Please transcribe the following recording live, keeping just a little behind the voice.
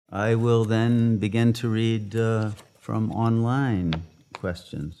I will then begin to read from online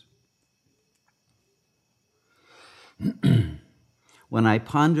questions. When I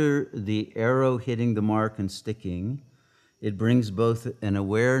ponder the arrow hitting the mark and sticking, it brings both an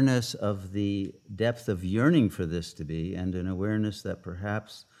awareness of the depth of yearning for this to be and an awareness that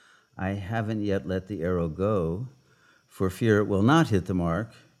perhaps I haven't yet let the arrow go for fear it will not hit the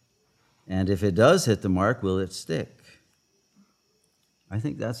mark, and if it does hit the mark, will it stick? I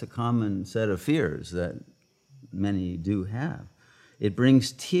think that's a common set of fears that many do have. It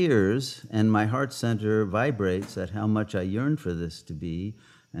brings tears, and my heart center vibrates at how much I yearn for this to be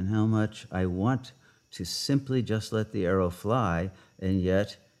and how much I want to simply just let the arrow fly, and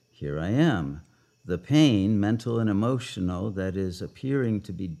yet here I am. The pain, mental and emotional, that is appearing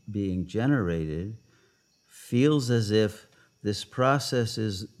to be being generated feels as if this process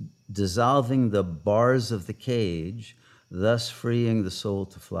is dissolving the bars of the cage, thus freeing the soul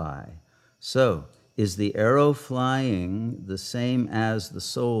to fly. So, is the arrow flying the same as the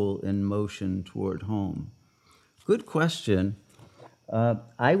soul in motion toward home? Good question.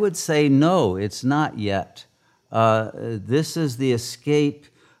 I would say no, it's not yet. This is the escape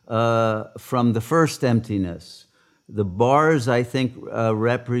from the first emptiness. The bars, I think,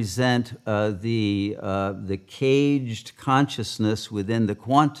 represent the caged consciousness within the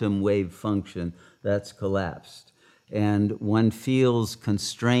quantum wave function that's collapsed. And one feels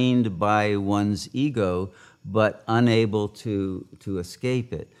constrained by one's ego, but unable to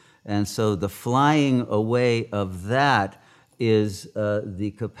escape it. And so the flying away of that is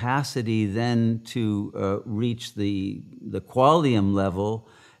the capacity then to reach the qualium level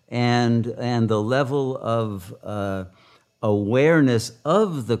and the level of awareness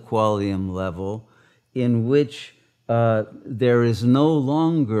of the qualium level in which there is no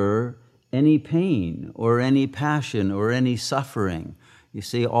longer any pain or any passion or any suffering. You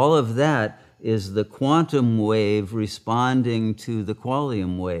see, all of that is the quantum wave responding to the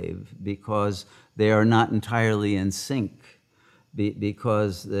qualium wave because they are not entirely in sync,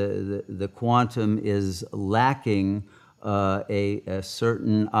 because the quantum is lacking a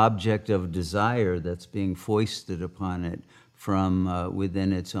certain object of desire that's being foisted upon it from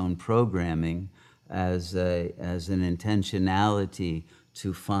within its own programming as an intentionality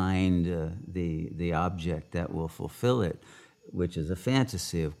to find the object that will fulfill it, which is a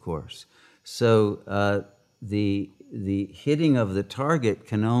fantasy, of course. So the hitting of the target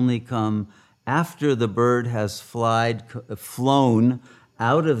can only come after the bird has flown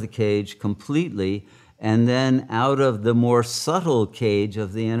out of the cage completely, and then out of the more subtle cage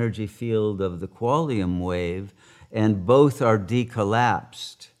of the energy field of the qualium wave, and both are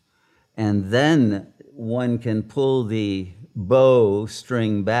decollapsed. And then one can pull the bow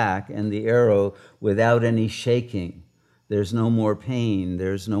string back and the arrow without any shaking. There's no more pain,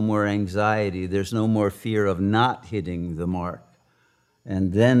 there's no more anxiety, there's no more fear of not hitting the mark.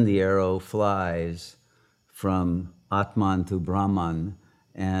 And then the arrow flies from Atman to Brahman,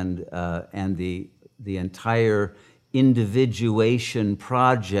 and the entire individuation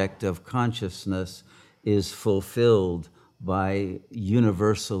project of consciousness is fulfilled by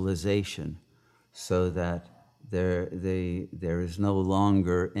universalization, so that there is no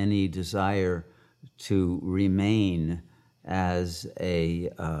longer any desire to remain as an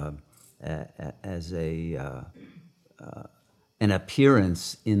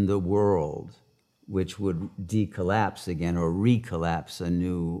appearance in the world, which would decollapse again or recollapse a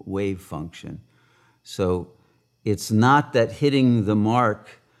new wave function. So it's not that hitting the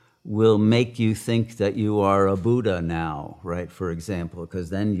mark will make you think that you are a Buddha now, right, for example, because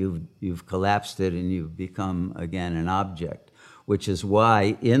then you've collapsed it and you've become, again, an object, which is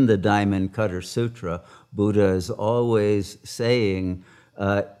why in the Diamond Cutter Sutra, Buddha is always saying,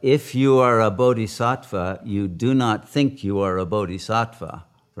 if you are a bodhisattva, you do not think you are a bodhisattva,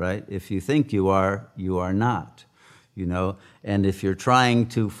 right? If you think you are not, you know? And if you're trying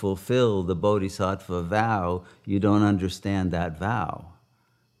to fulfill the bodhisattva vow, you don't understand that vow.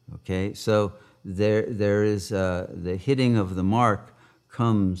 Okay, so there is the hitting of the mark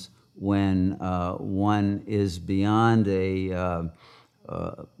comes when one is beyond a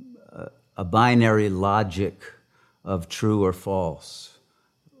binary logic of true or false,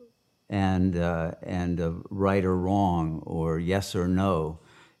 and right or wrong, or yes or no,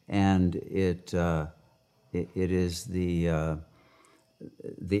 and it is the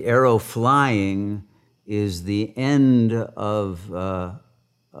arrow flying is the end of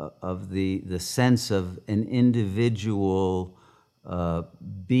the sense of an individual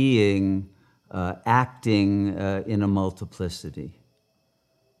being acting in a multiplicity.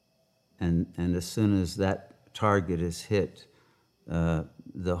 And as soon as that target is hit,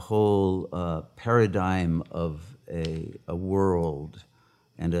 the whole paradigm of a world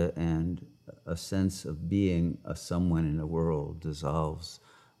and a sense of being a someone in a world dissolves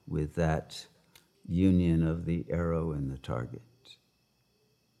with that union of the arrow and the target.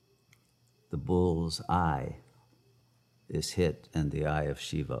 The bull's eye is hit and the eye of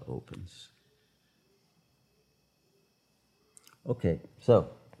Shiva opens. Okay, so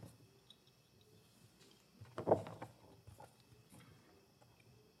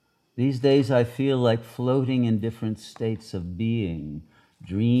these days I feel like floating in different states of being,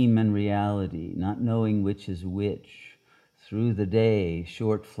 dream and reality, not knowing which is which. Through the day,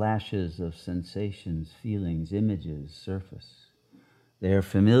 short flashes of sensations, feelings, images surface. They are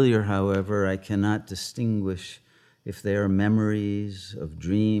familiar, however, I cannot distinguish if they are memories of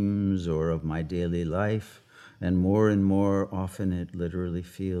dreams or of my daily life, and more often it literally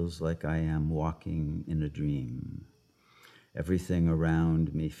feels like I am walking in a dream. Everything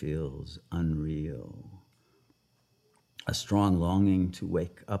around me feels unreal. A strong longing to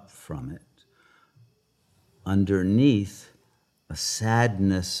wake up from it. Underneath, a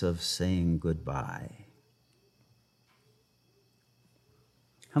sadness of saying goodbye.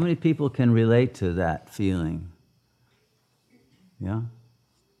 How many people can relate to that feeling? Yeah?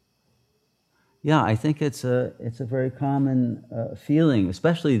 Yeah, I think it's a very common feeling,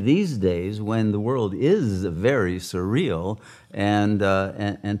 especially these days when the world is very surreal and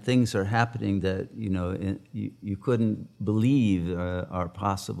things are happening that you couldn't believe are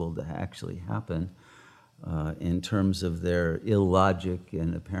possible to actually happen in terms of their illogic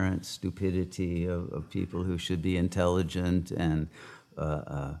and apparent stupidity of people who should be intelligent and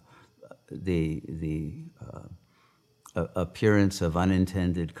the appearance of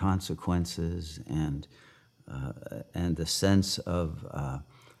unintended consequences and the sense of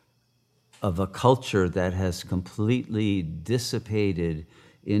a culture that has completely dissipated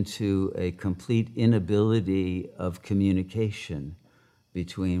into a complete inability of communication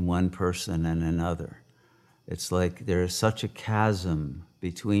between one person and another. It's like there is such a chasm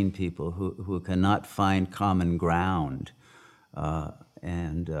between people who cannot find common ground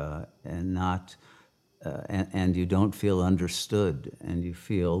and you don't feel understood, and you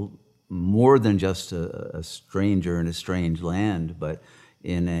feel more than just a stranger in a strange land, but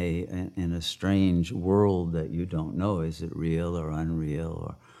in a strange world that you don't know. Is it real or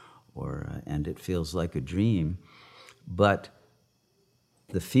unreal, and it feels like a dream. But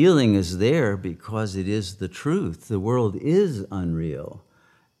the feeling is there because it is the truth. The world is unreal,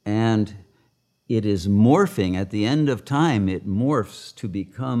 and it is morphing. At the end of time, it morphs to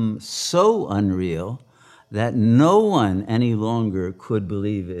become so unreal that no one any longer could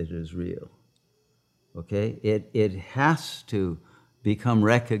believe it is real. Okay? It has to become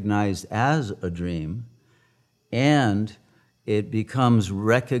recognized as a dream, and it becomes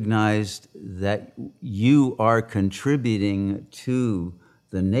recognized that you are contributing to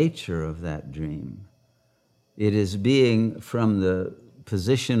the nature of that dream. It is being, from the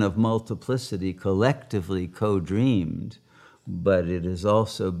position of multiplicity, collectively co-dreamed, but it is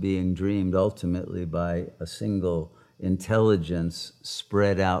also being dreamed ultimately by a single intelligence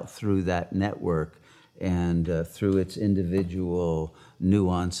spread out through that network and through its individual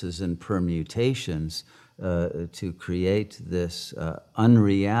nuances and permutations to create this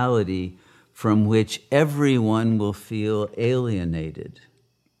unreality from which everyone will feel alienated.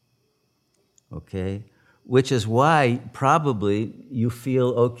 Okay? Which is why probably you feel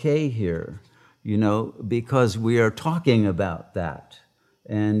okay here, because we are talking about that.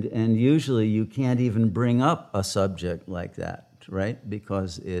 And usually you can't even bring up a subject like that, right?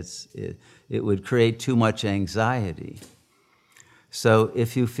 Because it would create too much anxiety. So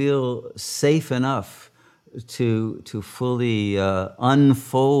if you feel safe enough to fully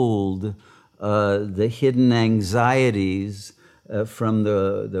unfold the hidden anxieties from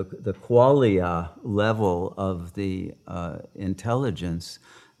the qualia level of the intelligence,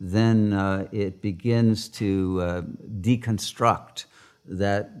 then it begins to deconstruct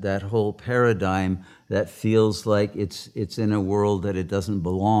that whole paradigm that feels like it's in a world that it doesn't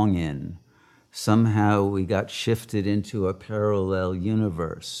belong in. Somehow we got shifted into a parallel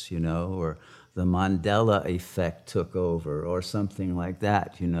universe, or the Mandela effect took over, or something like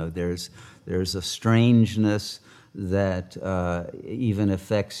that. There's a strangeness that even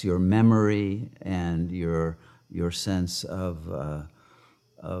affects your memory and your sense of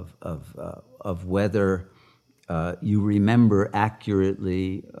whether you remember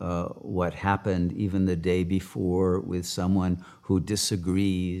accurately what happened even the day before with someone who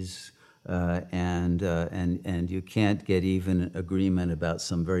disagrees, and you can't get even agreement about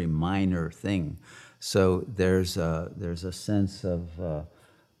some very minor thing. So there's a sense of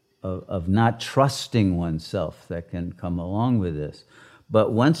not trusting oneself that can come along with this.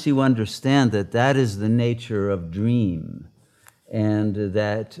 But once you understand that that is the nature of dream, and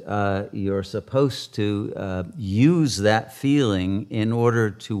that you're supposed to use that feeling in order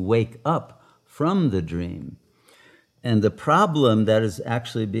to wake up from the dream. And the problem that is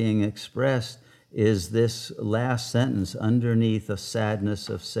actually being expressed is this last sentence, underneath a sadness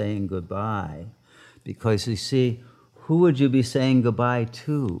of saying goodbye. Because you see, who would you be saying goodbye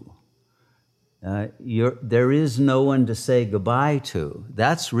to? There is no one to say goodbye to.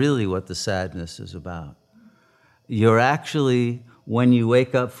 That's really what the sadness is about. You're actually, when you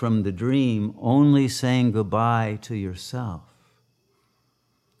wake up from the dream, only saying goodbye to yourself,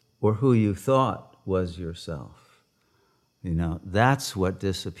 or who you thought was yourself. You know, that's what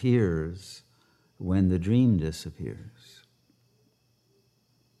disappears when the dream disappears.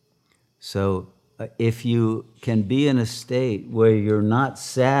 So if you can be in a state where you're not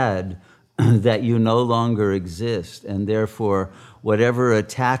sad that you no longer exist, and therefore whatever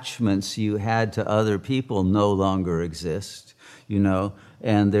attachments you had to other people no longer exist, you know,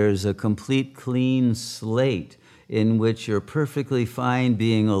 and there's a complete clean slate in which you're perfectly fine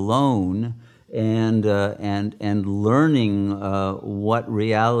being alone and learning what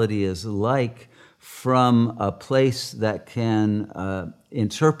reality is like from a place that can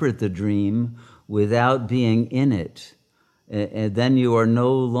interpret the dream without being in it. And then you are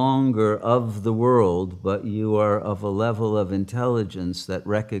no longer of the world, but you are of a level of intelligence that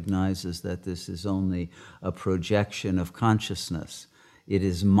recognizes that this is only a projection of consciousness. It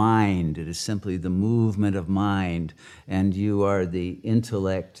is mind. It is simply the movement of mind. And you are the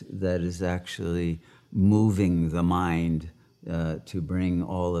intellect that is actually moving the mind to bring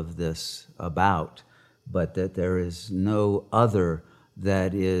all of this about. But that there is no other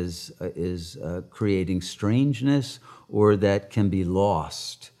that is creating strangeness or that can be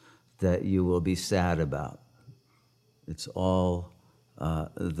lost, that you will be sad about. It's all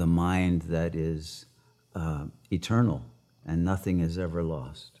the mind that is eternal, and nothing is ever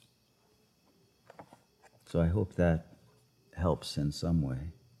lost. So I hope that helps in some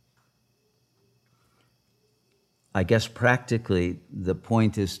way. I guess practically the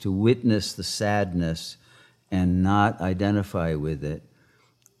point is to witness the sadness and not identify with it,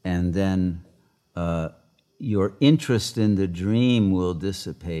 and then your interest in the dream will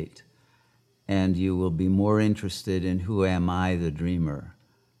dissipate, and you will be more interested in who am I, the dreamer.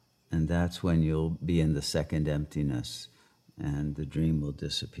 And that's when you'll be in the second emptiness, and the dream will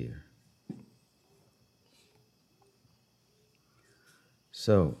disappear.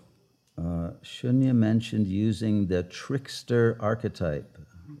 So, Shunya mentioned using the trickster archetype,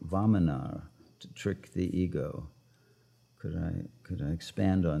 Vamana, to trick the ego. Could I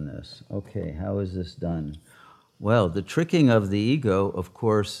expand on this? Okay, how is this done? Well, the tricking of the ego, of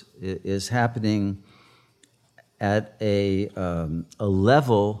course, is happening at a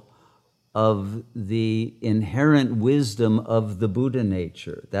level of the inherent wisdom of the Buddha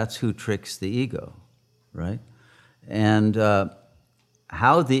nature. That's who tricks the ego, right? And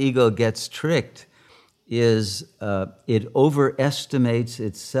how the ego gets tricked is it overestimates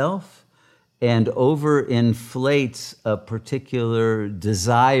itself and overinflates a particular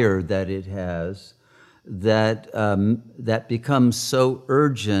desire that it has that becomes so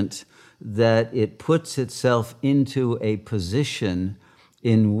urgent that it puts itself into a position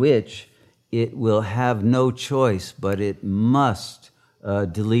in which it will have no choice, but it must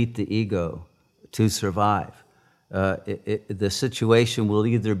delete the ego to survive. The situation will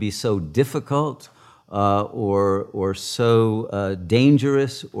either be so difficult or so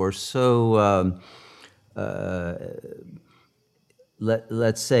dangerous or so,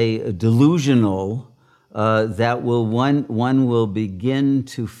 let's say, delusional, that one will begin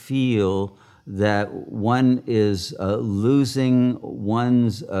to feel that one is losing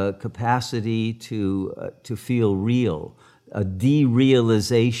one's capacity to feel real. A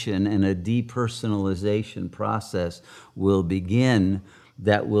derealization and a depersonalization process will begin.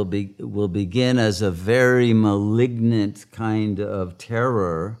 That will begin as a very malignant kind of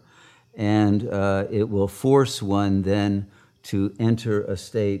terror, and it will force one then to enter a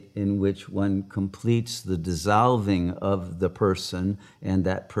state in which one completes the dissolving of the person and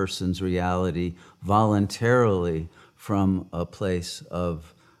that person's reality voluntarily from a place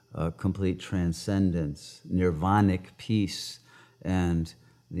of complete transcendence, nirvanic peace, and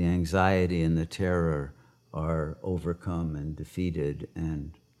the anxiety and the terror are overcome and defeated,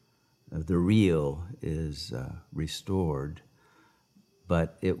 and the real is restored.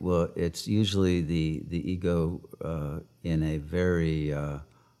 But it's usually the ego in a very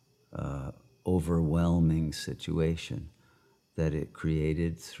overwhelming situation that it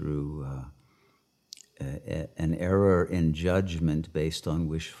created through an error in judgment based on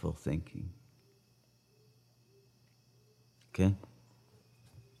wishful thinking. Okay?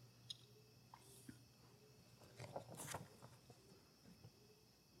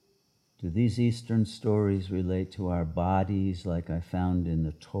 Do these Eastern stories relate to our bodies like I found in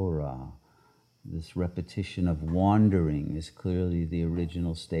the Torah? This repetition of wandering is clearly the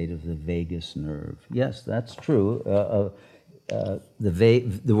original state of the vagus nerve. Yes, that's true.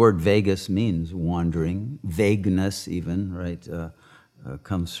 The word vagus means wandering, vagueness even, right,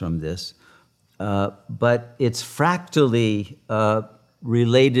 comes from this. But it's fractally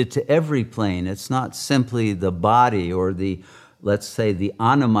related to every plane. It's not simply the body or the, let's say, the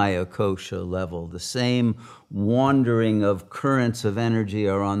Annamaya kosha level. The same wandering of currents of energy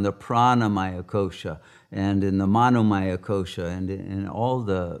are on the Pranamaya kosha and in the Manomaya kosha and in all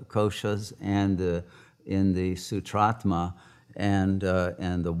the koshas and in the Sutratma. And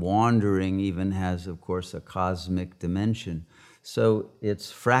the wandering even has, of course, a cosmic dimension. So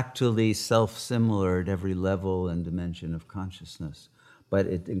it's fractally self-similar at every level and dimension of consciousness. But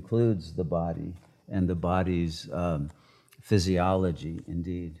it includes the body and the body's physiology,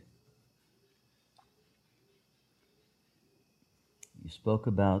 indeed. You spoke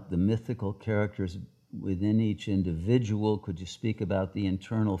about the mythical characters within each individual. Could you speak about the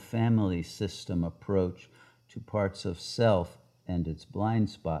internal family system approach to parts of self and its blind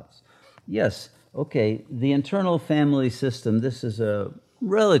spots? Yes, okay. The internal family system, this is a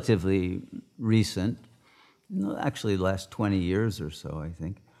relatively recent, actually the last 20 years or so, I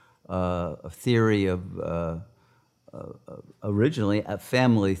think, a theory of originally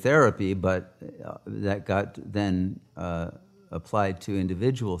family therapy, but that got then applied to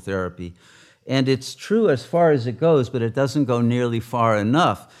individual therapy. And it's true as far as it goes, but it doesn't go nearly far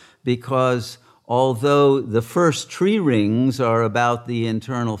enough, because although the first tree rings are about the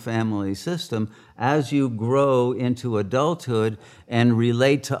internal family system, as you grow into adulthood and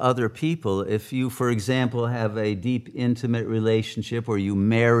relate to other people, if you, for example, have a deep, intimate relationship or you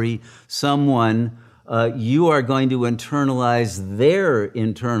marry someone, you are going to internalize their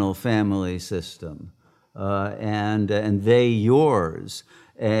internal family system, and they yours.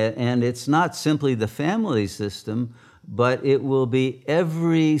 And it's not simply the family system, but it will be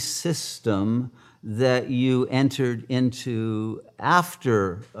every system that you entered into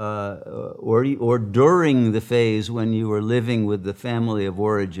after or during the phase when you were living with the family of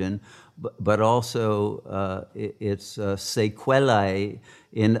origin, but also its sequelae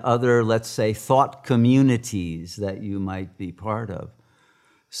in other, let's say, thought communities that you might be part of.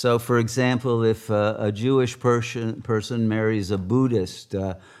 So, for example, if a Jewish person marries a Buddhist,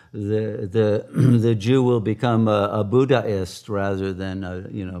 the Jew will become a Buddhaist rather than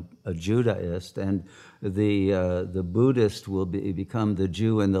a Judaist, and the Buddhist will become the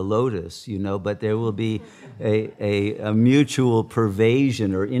Jew in the lotus, But there will be a mutual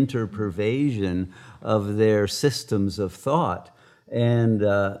pervasion or interpervasion of their systems of thought, and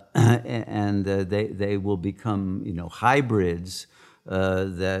they will become hybrids.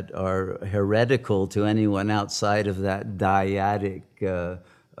 That are heretical to anyone outside of that dyadic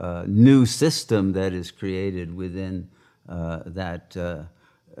new system that is created within that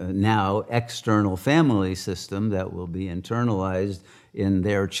now external family system that will be internalized in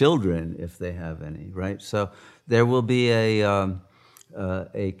their children if they have any, right? So there will be a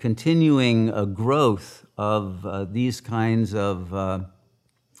continuing growth of these kinds of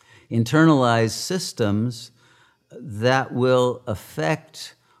internalized systems that will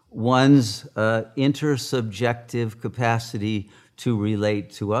affect one's intersubjective capacity to relate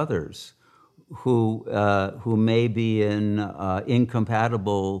to others who may be in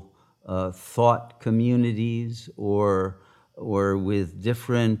incompatible thought communities or with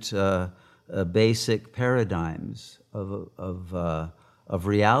different basic paradigms of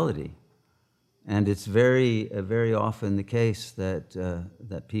reality. And it's very often the case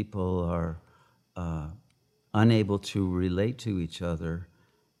that people are unable to relate to each other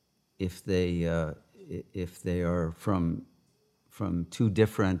if they are from too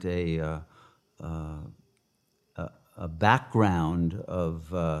different a background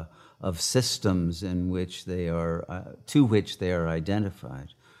of systems in which they are to which they are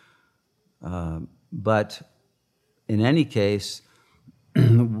identified. But in any case,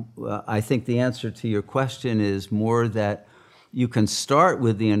 I think the answer to your question is more that you can start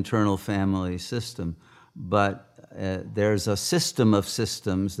with the internal family system, but there's a system of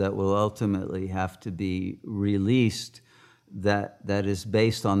systems that will ultimately have to be released that is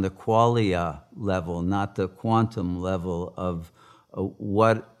based on the qualia level, not the quantum level of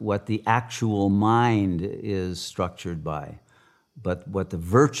what the actual mind is structured by, but what the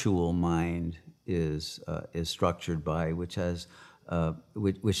virtual mind is structured by, which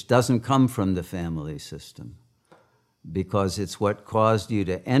doesn't come from the family system, because it's what caused you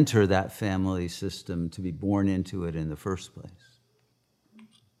to enter that family system, to be born into it in the first place.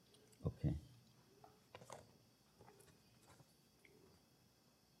 Okay.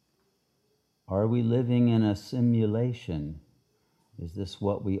 Are we living in a simulation? Is this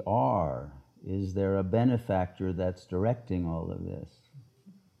what we are? Is there a benefactor that's directing all of this?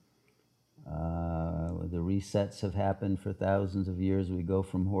 The resets have happened for thousands of years. We go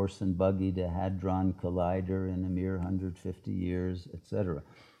from horse and buggy to hadron collider in a mere 150 years, etc.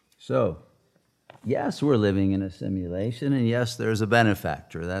 So, yes, we're living in a simulation, and yes, there's a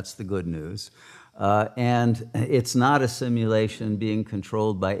benefactor. That's the good news. And it's not a simulation being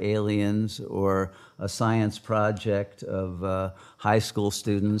controlled by aliens or a science project of high school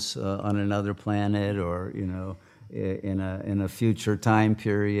students on another planet, or in a future time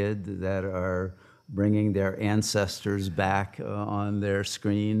period that are bringing their ancestors back on their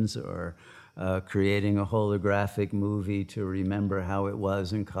screens, or creating a holographic movie to remember how it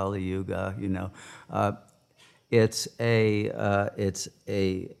was in Kali Yuga. It's a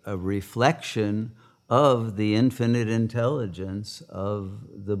reflection of the infinite intelligence of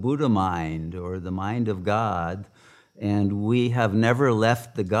the Buddha mind, or the mind of God, and we have never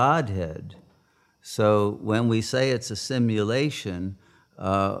left the Godhead. So when we say it's a simulation,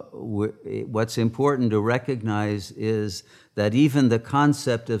 what's important to recognize is that even the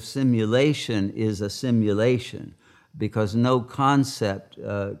concept of simulation is a simulation, because no concept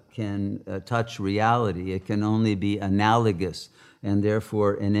can touch reality. It can only be analogous, and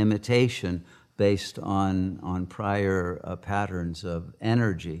therefore an imitation based on prior patterns of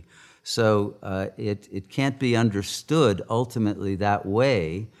energy. So it can't be understood ultimately that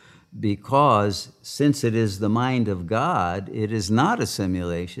way, because since it is the mind of God, it is not a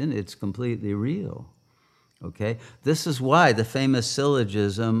simulation, it's completely real. Okay? This is why the famous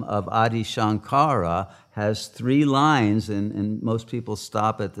syllogism of Adi Shankara has 3 lines, and most people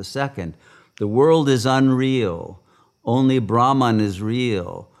stop at the second. The world is unreal. Only Brahman is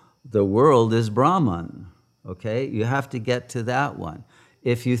real. The world is Brahman. Okay? You have to get to that one.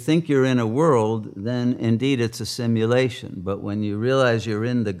 If you think you're in a world, then indeed it's a simulation. But when you realize you're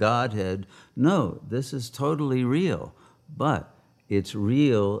in the Godhead, no, this is totally real. But it's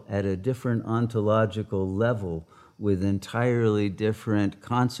real at a different ontological level, with entirely different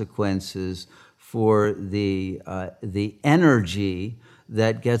consequences for the energy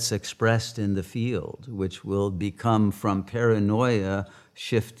that gets expressed in the field, which will become from paranoia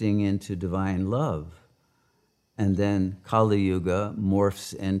shifting into divine love. And then Kali Yuga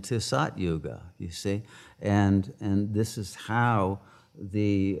morphs into Sat Yuga, you see? And this is how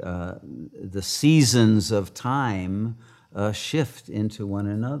the seasons of time shift into one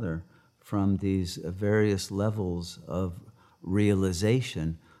another from these various levels of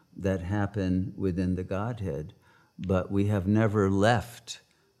realization that happen within the Godhead. But we have never left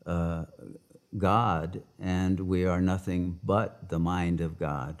God, and we are nothing but the mind of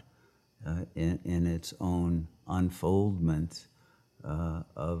God in its own unfoldment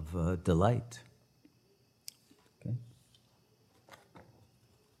of delight. Okay.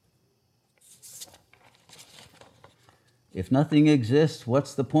 If nothing exists,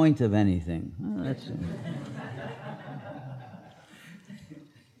 what's the point of anything?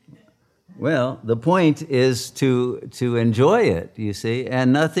 Well, the point is to enjoy it, you see,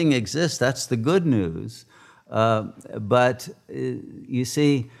 and nothing exists. That's the good news. But you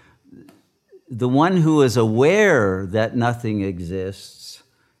see, the one who is aware that nothing exists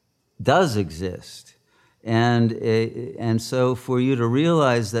does exist. And so for you to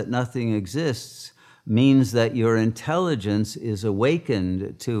realize that nothing exists means that your intelligence is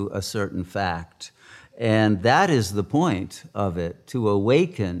awakened to a certain fact. And that is the point of it, to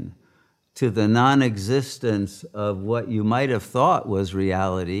awaken to the non-existence of what you might have thought was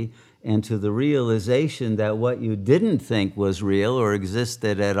reality, and to the realization that what you didn't think was real or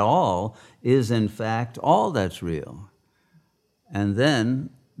existed at all is in fact all that's real. And then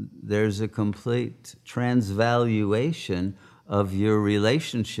there's a complete transvaluation of your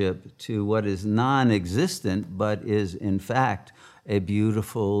relationship to what is non-existent but is in fact a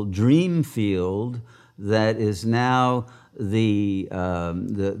beautiful dream field that is now the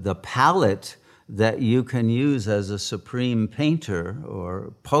palette that you can use as a supreme painter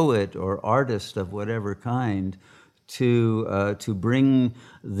or poet or artist of whatever kind to bring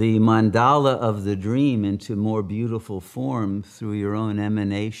the mandala of the dream into more beautiful form through your own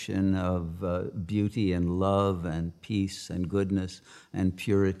emanation of beauty and love and peace and goodness and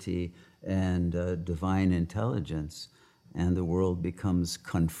purity and divine intelligence. And the world becomes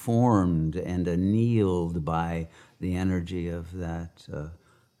conformed and annealed by the energy of that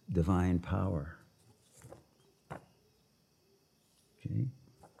divine power. Okay.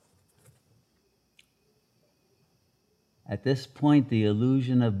 At this point, the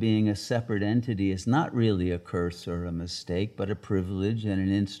illusion of being a separate entity is not really a curse or a mistake, but a privilege and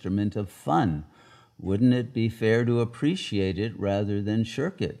an instrument of fun. Wouldn't it be fair to appreciate it rather than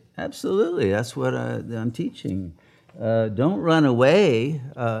shirk it? Absolutely, that's what I'm teaching. Don't run away.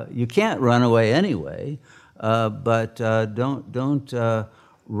 You can't run away anyway, but don't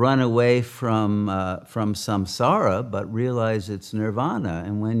run away from samsara, but realize it's nirvana.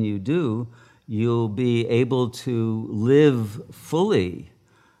 And when you do, you'll be able to live fully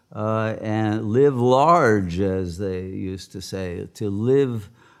and live large, as they used to say, to live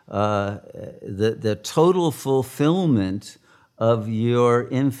the total fulfillment of your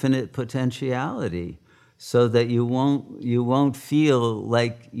infinite potentiality, so that you won't feel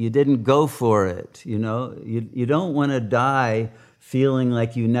like you didn't go for it. You know, you don't want to die feeling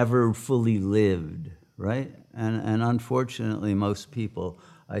like you never fully lived, right? And unfortunately, most people,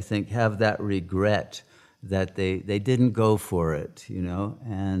 I think, have that regret that they didn't go for it, you know,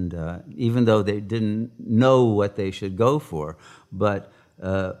 and even though they didn't know what they should go for, but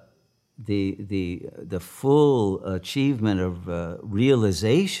the full achievement of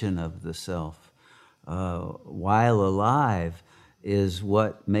realization of the self while alive is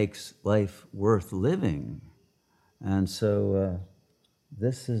what makes life worth living. And so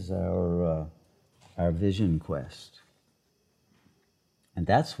this is our vision quest. And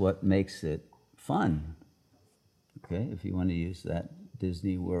that's what makes it fun, okay, if you want to use that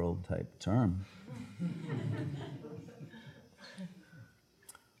Disney World type term.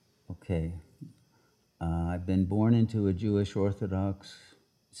 Okay, I've been born into a Jewish Orthodox,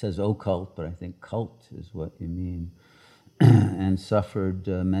 it says occult, but I think cult is what you mean, and suffered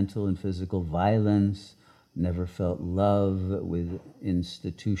mental and physical violence, never felt love with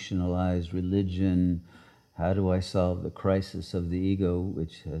institutionalized religion. How do I solve the crisis of the ego,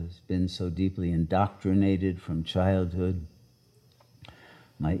 which has been so deeply indoctrinated from childhood?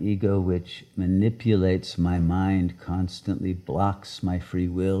 My ego, which manipulates my mind, constantly blocks my free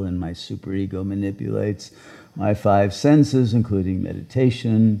will, and my superego manipulates my five senses, including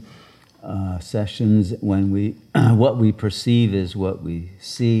meditation sessions. When what we perceive is what we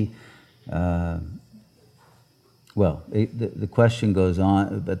see. Well, the question goes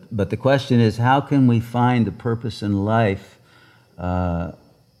on, but the question is, how can we find the purpose in life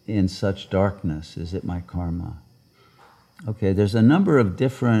in such darkness? Is it my karma? Okay, there's a number of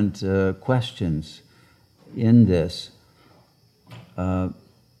different questions in this.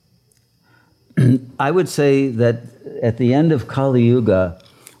 I would say that at the end of Kali Yuga,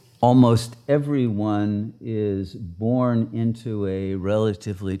 almost everyone is born into a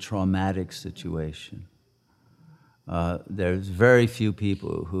relatively traumatic situation. There's very few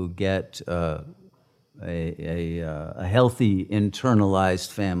people who get a healthy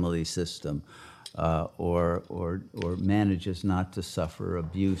internalized family system, or manages not to suffer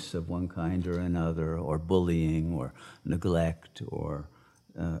abuse of one kind or another, or bullying, or neglect, or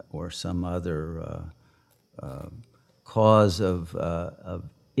some other cause of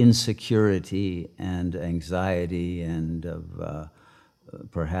insecurity and anxiety, and of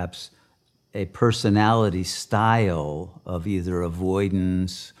perhaps a personality style of either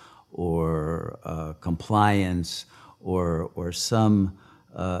avoidance or compliance, or some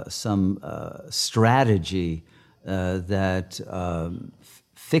strategy that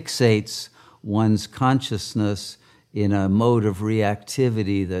fixates one's consciousness in a mode of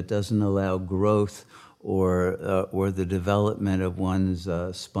reactivity that doesn't allow growth or the development of one's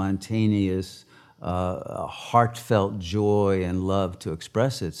spontaneous, heartfelt joy and love to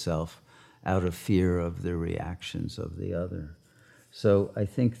express itself, out of fear of the reactions of the other. So I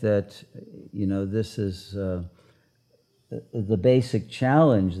think that, this is the basic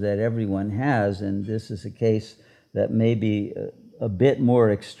challenge that everyone has, and this is a case that may be a bit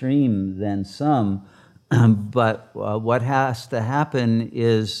more extreme than some, but what has to happen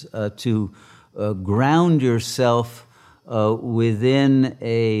is to ground yourself within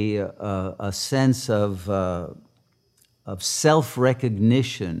a sense of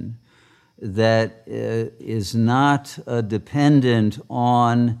self-recognition that is not dependent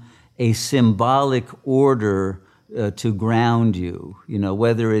on a symbolic order to ground you.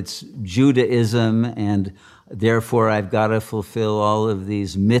 Whether it's Judaism and therefore I've got to fulfill all of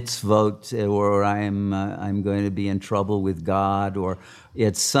these mitzvot, or I'm going to be in trouble with God, or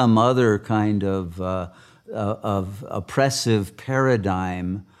it's some other kind of oppressive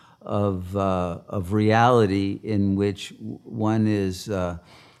paradigm of reality in which one is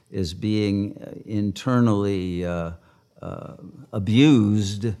being internally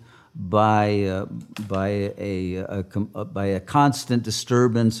abused by a constant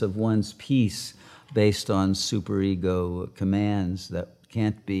disturbance of one's peace based on superego commands that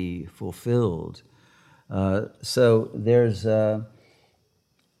can't be fulfilled. So there's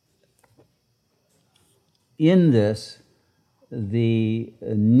in this the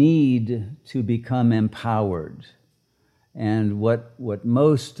need to become empowered. And what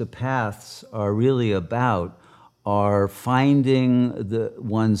most paths are really about are finding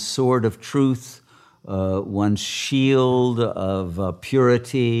one's sword of truth, one's shield of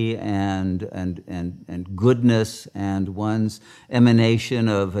purity and goodness, and one's emanation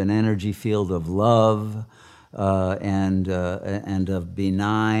of an energy field of love and of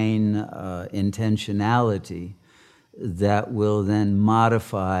benign intentionality that will then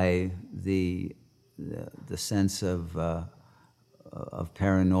modify the sense of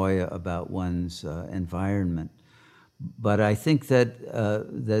paranoia about one's environment. But I think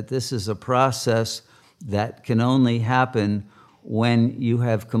that this is a process that can only happen when you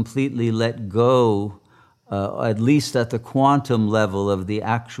have completely let go, at least at the quantum level of the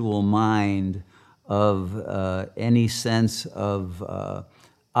actual mind, of any sense of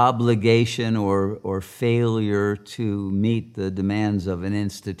obligation or failure to meet the demands of an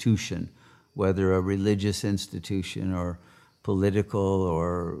institution, whether a religious institution or political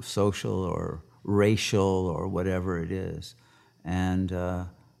or social or racial or whatever it is, and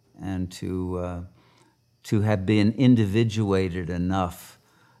to have been individuated enough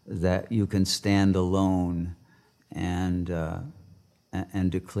that you can stand alone and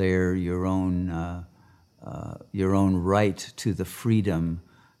declare your own right to the freedom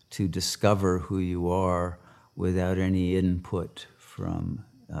to discover who you are without any input from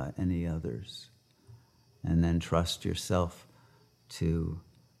any others, and then trust yourself to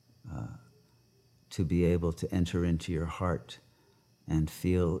be able to enter into your heart and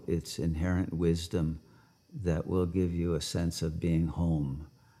feel its inherent wisdom that will give you a sense of being home,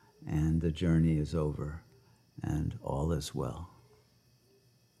 and the journey is over and all is well.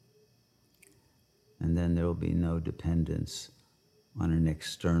 And then there will be no dependence on an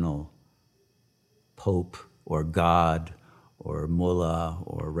external pope or God or mullah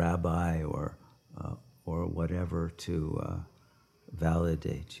or rabbi or whatever to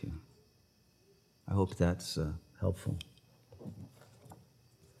validate you. I hope that's helpful.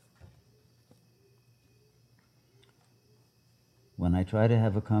 When I try to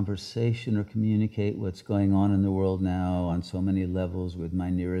have a conversation or communicate what's going on in the world now on so many levels with my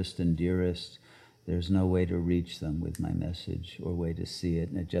nearest and dearest, there's no way to reach them with my message or way to see it,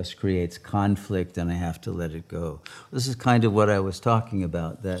 and it just creates conflict, and I have to let it go. This is kind of what I was talking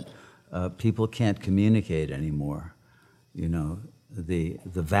about, that people can't communicate anymore. You know, the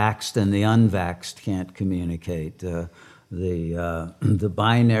vaxxed and the unvaxxed can't communicate. The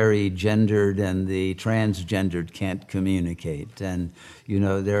binary gendered and the transgendered can't communicate. And, you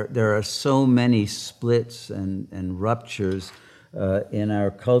know, there are so many splits and ruptures in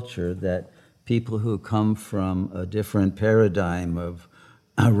our culture that people who come from a different paradigm of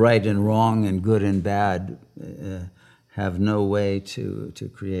right and wrong and good and bad have no way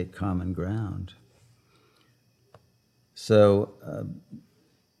to create common ground. So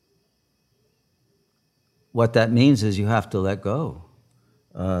what that means is you have to let go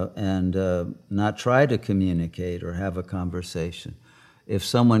and not try to communicate or have a conversation. If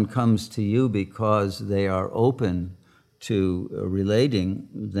someone comes to you because they are open to relating,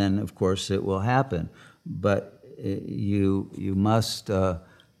 then of course it will happen. But you must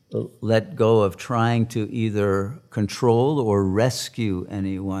let go of trying to either control or rescue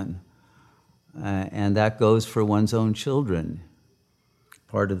anyone. And that goes for one's own children.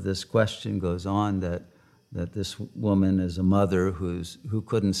 Part of this question goes on that this woman is a mother who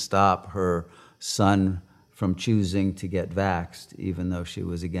couldn't stop her son from choosing to get vaxxed, even though she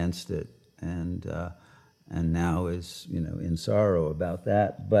was against it, and now is, you know, in sorrow about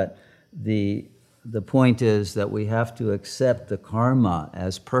that. But the point is that we have to accept the karma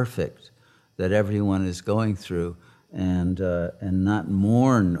as perfect that everyone is going through, and not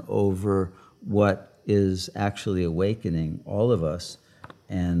mourn over what is actually awakening all of us,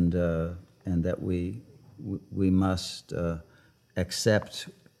 and that we must accept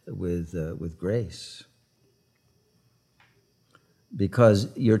with grace. because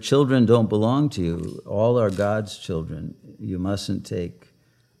your children don't belong to you. All are God's children. You mustn't take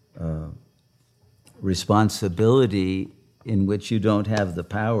responsibility in which you don't have the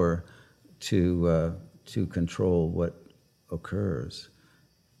power to control what occurs,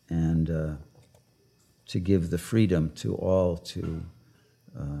 and to give the freedom to all to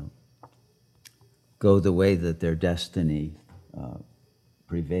go the way that their destiny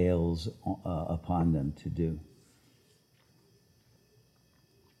prevails upon them to do.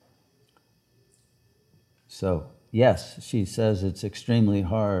 So, yes, she says it's extremely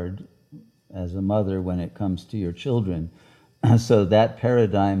hard as a mother when it comes to your children. So that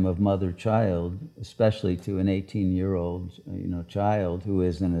paradigm of mother-child, especially to an 18-year-old child who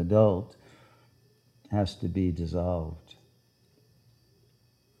is an adult, has to be dissolved.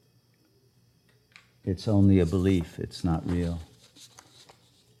 It's only a belief, it's not real.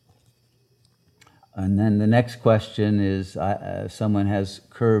 And then the next question is, someone has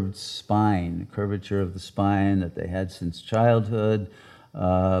curvature of the spine that they had since childhood,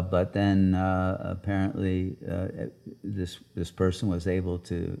 but then apparently this person was able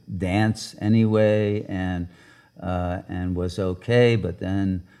to dance anyway and was okay, but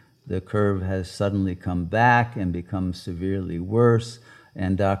then the curve has suddenly come back and become severely worse,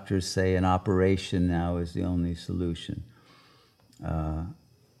 and doctors say an operation now is the only solution.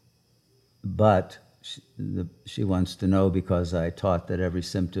 But she wants to know, because I taught that every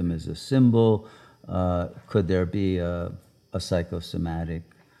symptom is a symbol, could there be a psychosomatic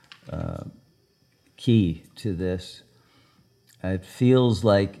key to this? It feels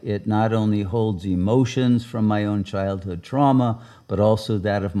like it not only holds emotions from my own childhood trauma, but also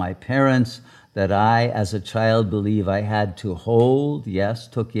that of my parents, that I, as a child, believe I had to hold, yes,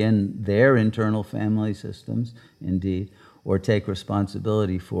 took in their internal family systems, indeed, or take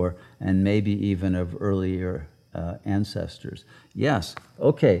responsibility for, and maybe even of earlier ancestors. Yes,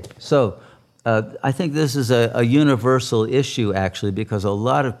 okay, so I think this is a universal issue, actually, because a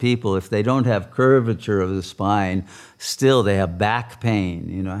lot of people, if they don't have curvature of the spine, still they have back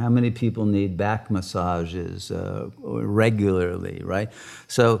pain. How many people need back massages regularly, right?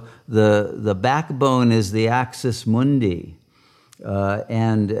 So the backbone is the axis mundi.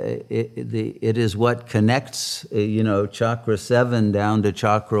 And it is what connects, chakra 7 down to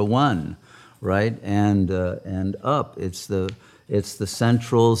chakra 1, right? And up. It's the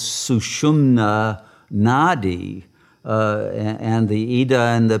central sushumna nadi, and the ida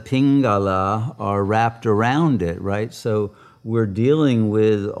and the pingala are wrapped around it, right? So we're dealing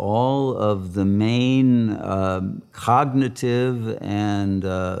with all of the main cognitive and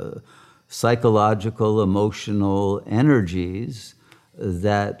psychological, emotional energies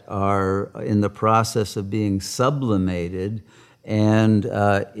that are in the process of being sublimated. And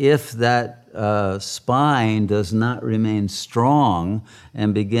if that spine does not remain strong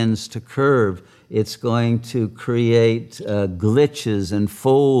and begins to curve, it's going to create glitches and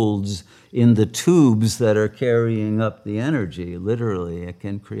folds in the tubes that are carrying up the energy. Literally, it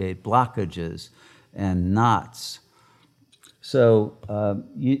can create blockages and knots. So,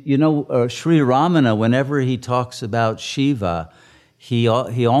 Sri Ramana, whenever he talks about Shiva, he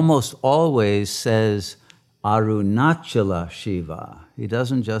almost always says Arunachala Shiva. He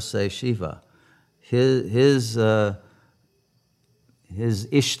doesn't just say Shiva. His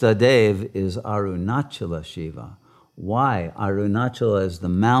Ishtadev is Arunachala Shiva. Why? Arunachala is the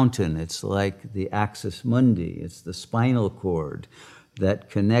mountain. It's like the axis mundi. It's the spinal cord that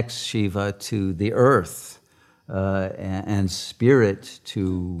connects Shiva to the earth. And spirit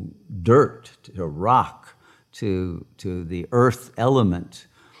to dirt, to rock, to the earth element,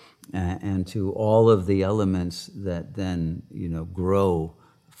 and to all of the elements that then grow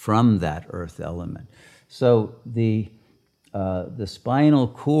from that earth element. So the spinal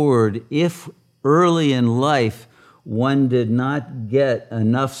cord, if early in life one did not get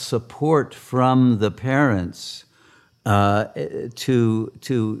enough support from the parents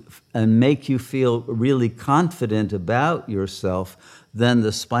to make you feel really confident about yourself, then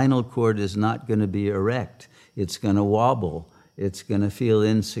the spinal cord is not going to be erect. It's going to wobble. It's going to feel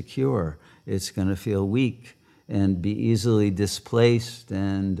insecure. It's going to feel weak and be easily displaced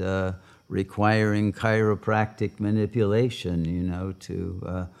and requiring chiropractic manipulation,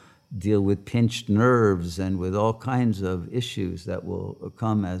 to deal with pinched nerves and with all kinds of issues that will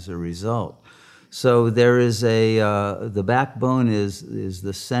come as a result. So there is the backbone is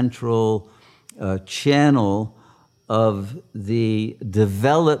the central channel of the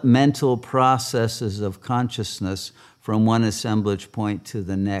developmental processes of consciousness from one assemblage point to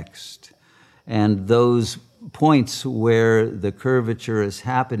the next. And those points where the curvature is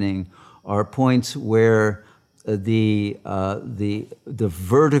happening are points where the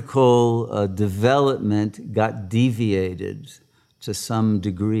vertical development got deviated to some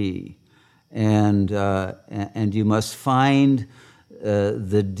degree, and you must find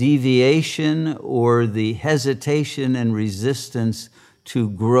the deviation or the hesitation and resistance to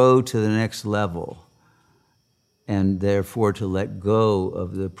grow to the next level, and therefore to let go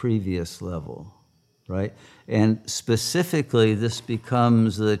of the previous level, right? And specifically, this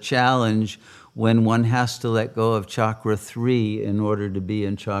becomes the challenge when one has to let go of chakra 3 in order to be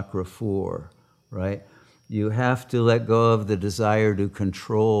in chakra 4, right? You have to let go of the desire to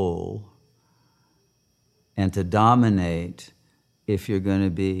control and to dominate if you're going to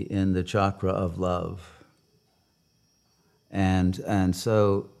be in the chakra of love. And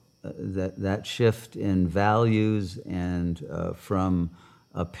so that shift in values and from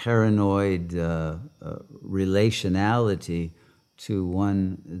a paranoid relationality to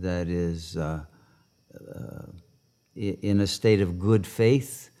one that is in a state of good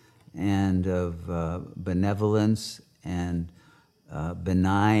faith and of benevolence and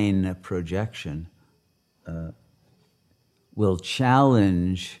benign projection will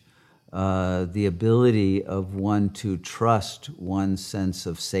challenge the ability of one to trust one's sense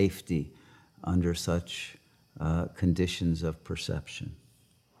of safety under such conditions of perception.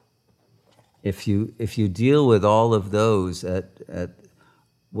 If you deal with all of those at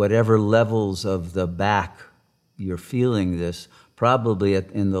whatever levels of the back you're feeling this, probably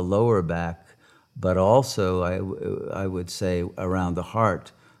in the lower back, but also I would say around the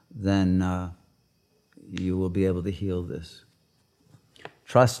heart, then you will be able to heal this.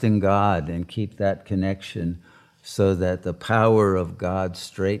 Trust in God and keep that connection so that the power of God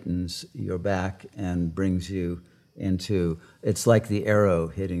straightens your back and brings you into, it's like the arrow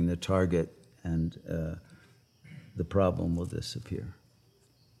hitting the target, and the problem will disappear.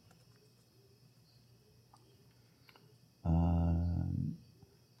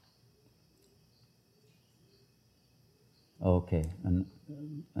 Okay,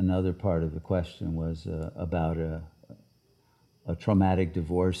 another part of the question was about a traumatic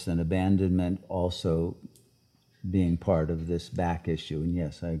divorce and abandonment also being part of this back issue. And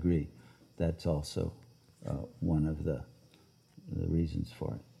yes, I agree. That's also one of the reasons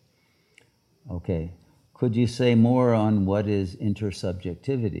for it. Okay. Could you say more on what is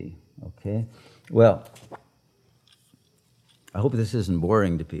intersubjectivity? Okay. Well, I hope this isn't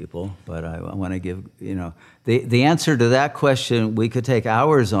boring to people, but I want to give, the answer to that question we could take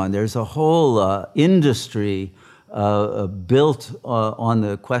hours on. There's a whole industry built on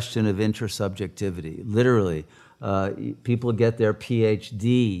the question of intersubjectivity. Literally, people get their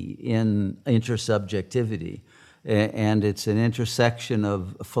PhD in intersubjectivity, and it's an intersection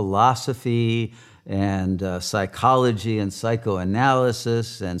of philosophy and psychology and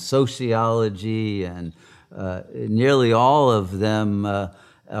psychoanalysis and sociology, and nearly all of them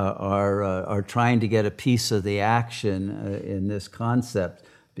are trying to get a piece of the action in this concept,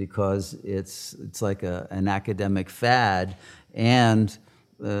 because it's like an academic fad, and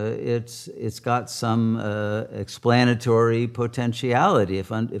it's got some explanatory potentiality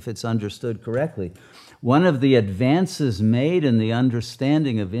if it's understood correctly. One of the advances made in the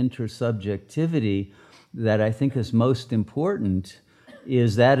understanding of intersubjectivity that I think is most important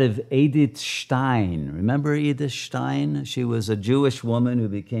is that of Edith Stein. Remember Edith Stein? She was a Jewish woman who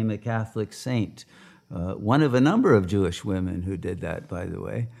became a Catholic saint. One of a number of Jewish women who did that, by the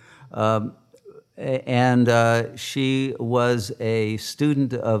way. And she was a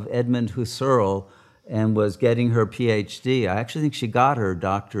student of Edmund Husserl and was getting her PhD. I actually think she got her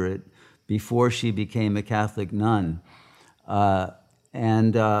doctorate before she became a Catholic nun.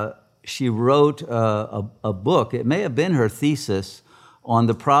 And she wrote a book, it may have been her thesis, on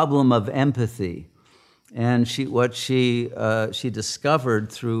the problem of empathy. And what she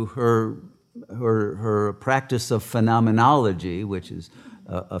discovered through her practice of phenomenology, which is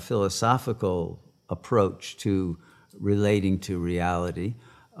a philosophical approach to relating to reality,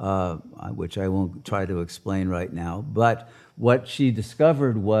 which I won't try to explain right now. But what she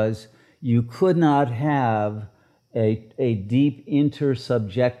discovered was you could not have a deep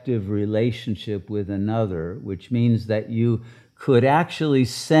intersubjective relationship with another, which means that you could actually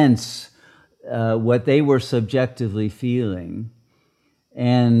sense what they were subjectively feeling,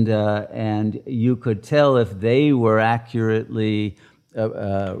 and you could tell if they were accurately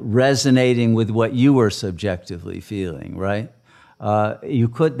resonating with what you were subjectively feeling, right?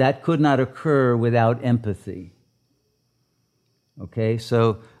 That could not occur without empathy. Okay,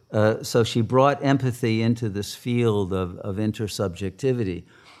 so she brought empathy into this field of intersubjectivity,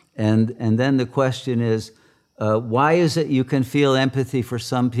 and then the question is, why is it you can feel empathy for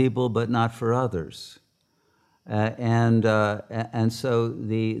some people but not for others? And so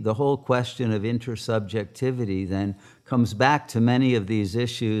the whole question of intersubjectivity then comes back to many of these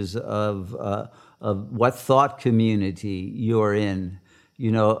issues of what thought community you're in.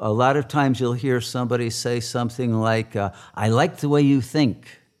 You know, a lot of times you'll hear somebody say something like, I like the way you think,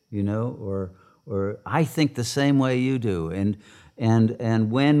 you know, or I think the same way you do. And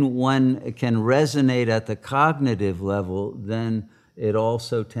when one can resonate at the cognitive level, then it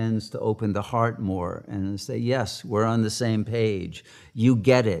also tends to open the heart more and say, yes, we're on the same page. You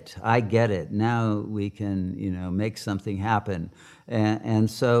get it. I get it. Now we can, you know, make something happen. And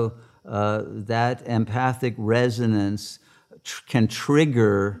so that empathic resonance can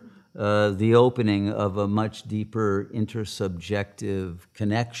trigger the opening of a much deeper intersubjective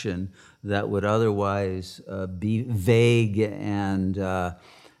connection that would otherwise be vague and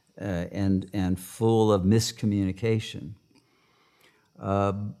full of miscommunication.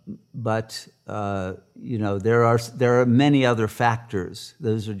 But you know, there are many other factors.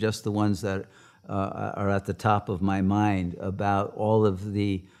 Those are just the ones that are at the top of my mind about all of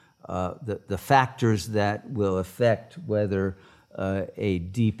the factors that will affect whether a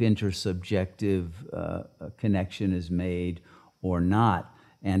deep intersubjective connection is made or not,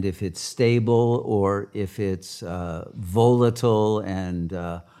 and if it's stable or if it's volatile and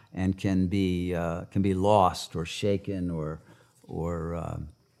can be lost or shaken or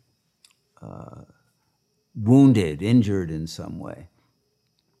wounded, injured in some way.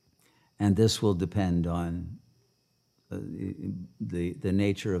 And this will depend on the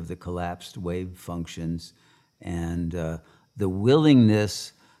nature of the collapsed wave functions and the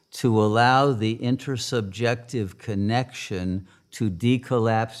willingness to allow the intersubjective connection to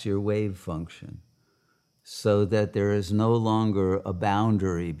decollapse your wave function so that there is no longer a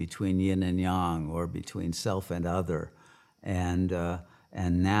boundary between yin and yang or between self and other. And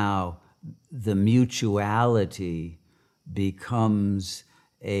now the mutuality becomes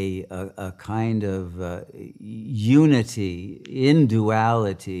a kind of unity in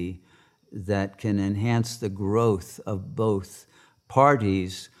duality that can enhance the growth of both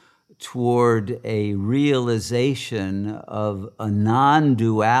parties toward a realization of a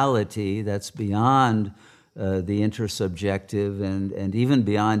non-duality that's beyond the intersubjective and even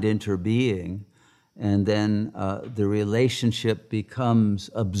beyond interbeing. And then the relationship becomes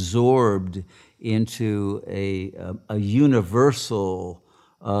absorbed into a universal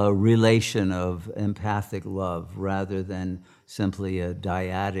relation of empathic love rather than simply a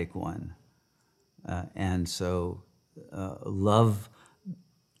dyadic one. And so love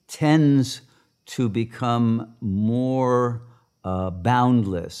tends to become more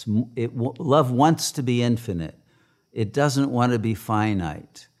boundless. Love wants to be infinite. It doesn't want to be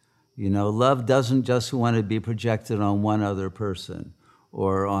finite. You know, love doesn't just want to be projected on one other person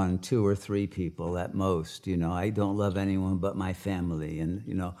or on two or three people at most. You know, I don't love anyone but my family. And,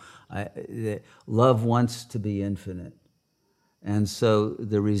 you know, love wants to be infinite. And so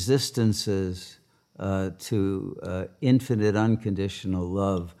the resistances to infinite unconditional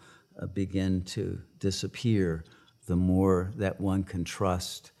love begin to disappear the more that one can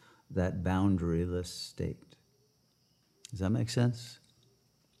trust that boundaryless state. Does that make sense?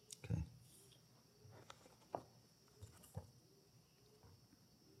 Okay.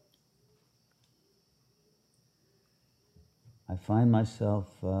 I find myself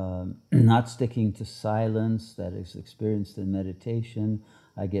not sticking to silence that is experienced in meditation.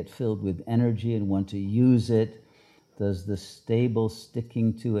 I get filled with energy and want to use it. Does the stable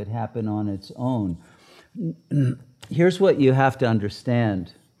sticking to it happen on its own? Here's what you have to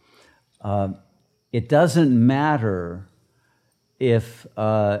understand. It doesn't matter if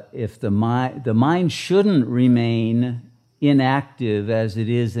the mind shouldn't remain inactive as it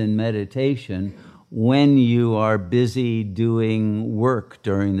is in meditation when you are busy doing work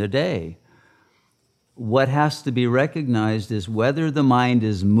during the day. What has to be recognized is whether the mind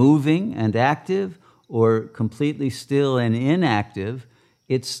is moving and active or completely still and inactive,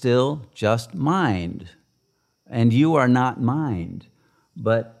 it's still just mind. And you are not mind.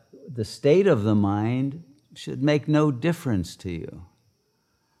 But the state of the mind should make no difference to you.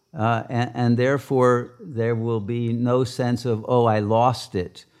 And therefore, there will be no sense of, oh, I lost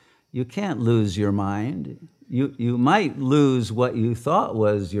it. You can't lose your mind. You might lose what you thought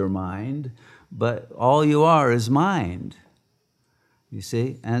was your mind, but all you are is mind. You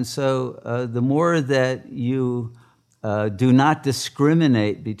see? And so the more that you do not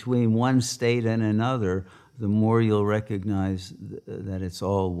discriminate between one state and another, the more you'll recognize that it's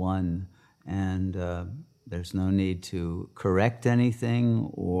all one, and there's no need to correct anything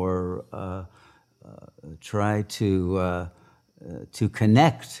or try to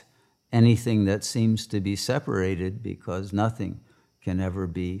connect anything that seems to be separated, because nothing can ever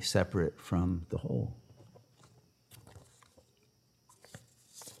be separate from the whole.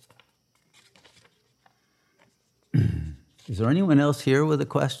 Is there anyone else here with a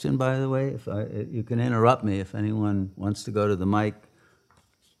question, by the way? You can interrupt me if anyone wants to go to the mic.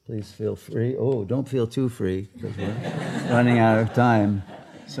 Please feel free. Oh, don't feel too free, because we're running out of time.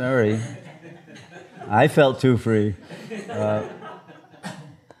 Sorry. I felt too free.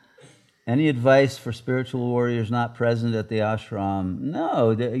 Any advice for spiritual warriors not present at the ashram? No,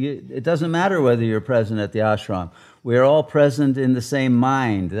 it doesn't matter whether you're present at the ashram. We're all present in the same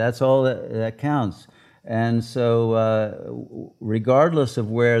mind. That's all that counts. And so regardless of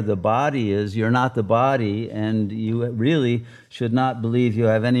where the body is, you're not the body, and you really should not believe you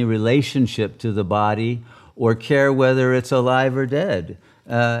have any relationship to the body or care whether it's alive or dead.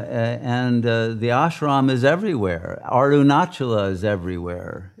 And the ashram is everywhere. Arunachala is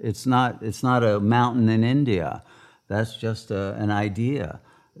everywhere. It's not a mountain in India. That's just an idea.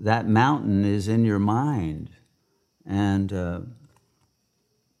 That mountain is in your mind. And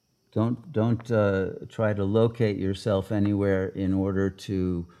don't try to locate yourself anywhere in order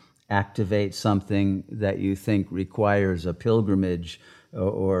to activate something that you think requires a pilgrimage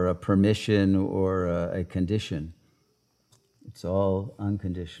or a permission or a condition. It's all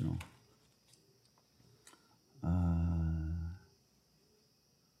unconditional.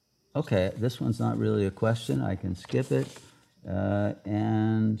 Okay, this one's not really a question. I can skip it.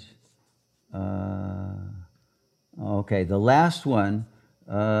 Okay, the last one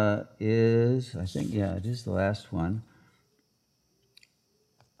is, I think, yeah, it is the last one.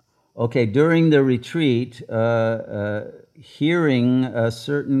 Okay, during the retreat, hearing a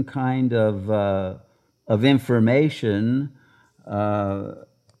certain kind of information,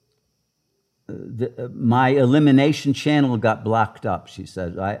 my elimination channel got blocked up, she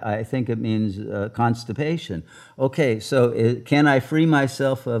said. I think it means constipation. Okay, so can I free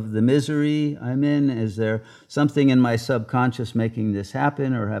myself of the misery I'm in? Is there something in my subconscious making this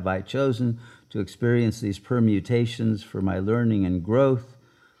happen, or have I chosen to experience these permutations for my learning and growth?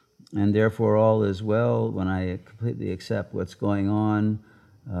 And therefore all is well when I completely accept what's going on,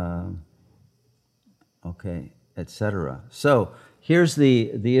 okay, etc. So here's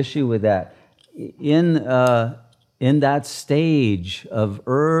the issue with that. In that stage of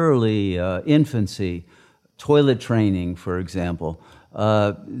early infancy, toilet training, for example,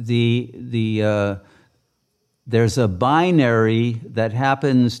 there's a binary that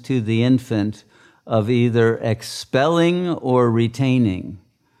happens to the infant of either expelling or retaining.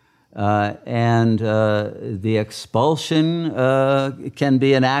 And the expulsion can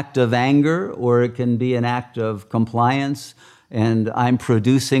be an act of anger, or it can be an act of compliance, and I'm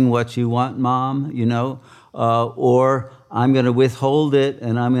producing what you want, Mom, or I'm going to withhold it,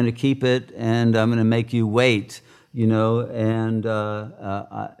 and I'm going to keep it, and I'm going to make you wait, and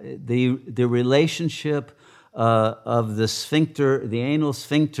the relationship of the sphincter, the anal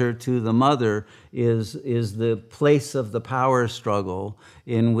sphincter, to the mother is the place of the power struggle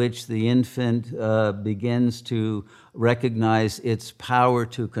in which the infant begins to recognize its power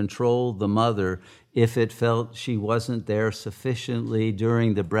to control the mother if it felt she wasn't there sufficiently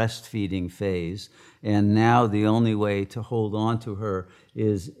during the breastfeeding phase. And now the only way to hold on to her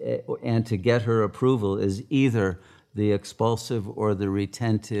and to get her approval is either the expulsive or the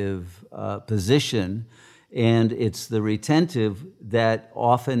retentive position. And it's the retentive that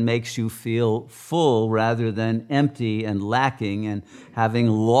often makes you feel full rather than empty and lacking and having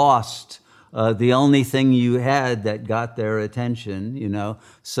lost the only thing you had that got their attention,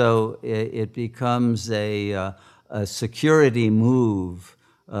 So it becomes a security move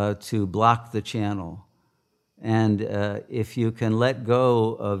to block the channel. And if you can let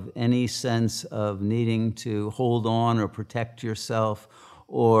go of any sense of needing to hold on or protect yourself,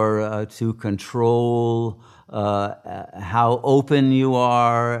 or to control how open you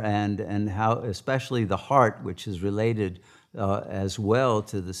are, and how, especially the heart, which is related as well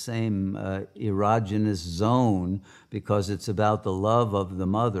to the same erogenous zone, because it's about the love of the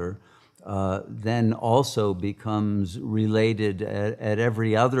mother, then also becomes related at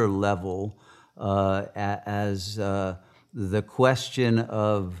every other level as the question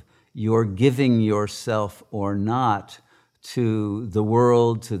of your giving yourself or not to the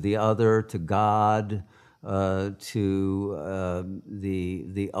world, to the other, to God, to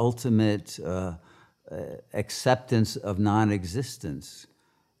the ultimate acceptance of non-existence,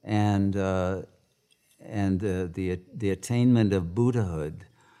 and the attainment of Buddhahood,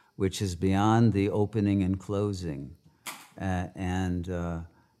 which is beyond the opening and closing,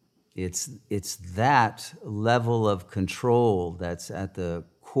 it's that level of control that's at the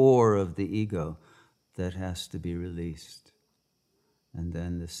core of the ego that has to be released. And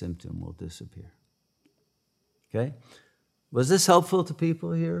then the symptom will disappear. Okay? Was this helpful to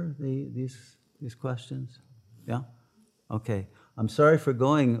people here, these questions? Yeah? Okay. I'm sorry for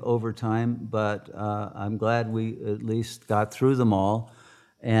going over time, but I'm glad we at least got through them all,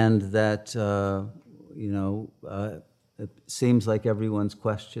 and that, it seems like everyone's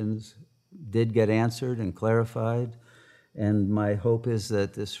questions did get answered and clarified, and my hope is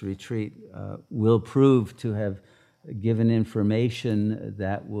that this retreat will prove to have given information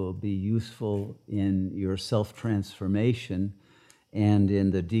that will be useful in your self-transformation and in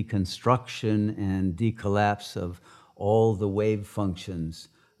the deconstruction and decollapse of all the wave functions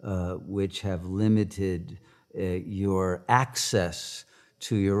which have limited your access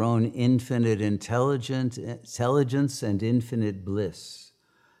to your own infinite intelligence and infinite bliss,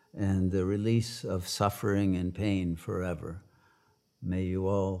 and the release of suffering and pain forever. May you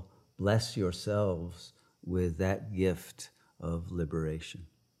all bless yourselves with that gift of liberation.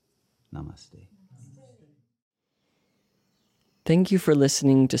 Namaste. Thank you for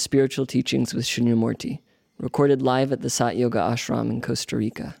listening to Spiritual Teachings with Shunyamurti, recorded live at the Sat Yoga Ashram in Costa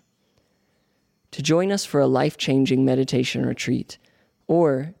Rica. To join us for a life-changing meditation retreat,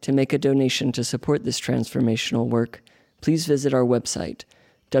 or to make a donation to support this transformational work, please visit our website,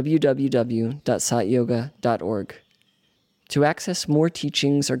 www.satyoga.org. To access more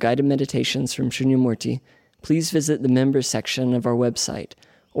teachings or guided meditations from Shunyamurti, please visit the members section of our website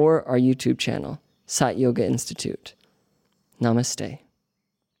or our YouTube channel, Sat Yoga Institute. Namaste.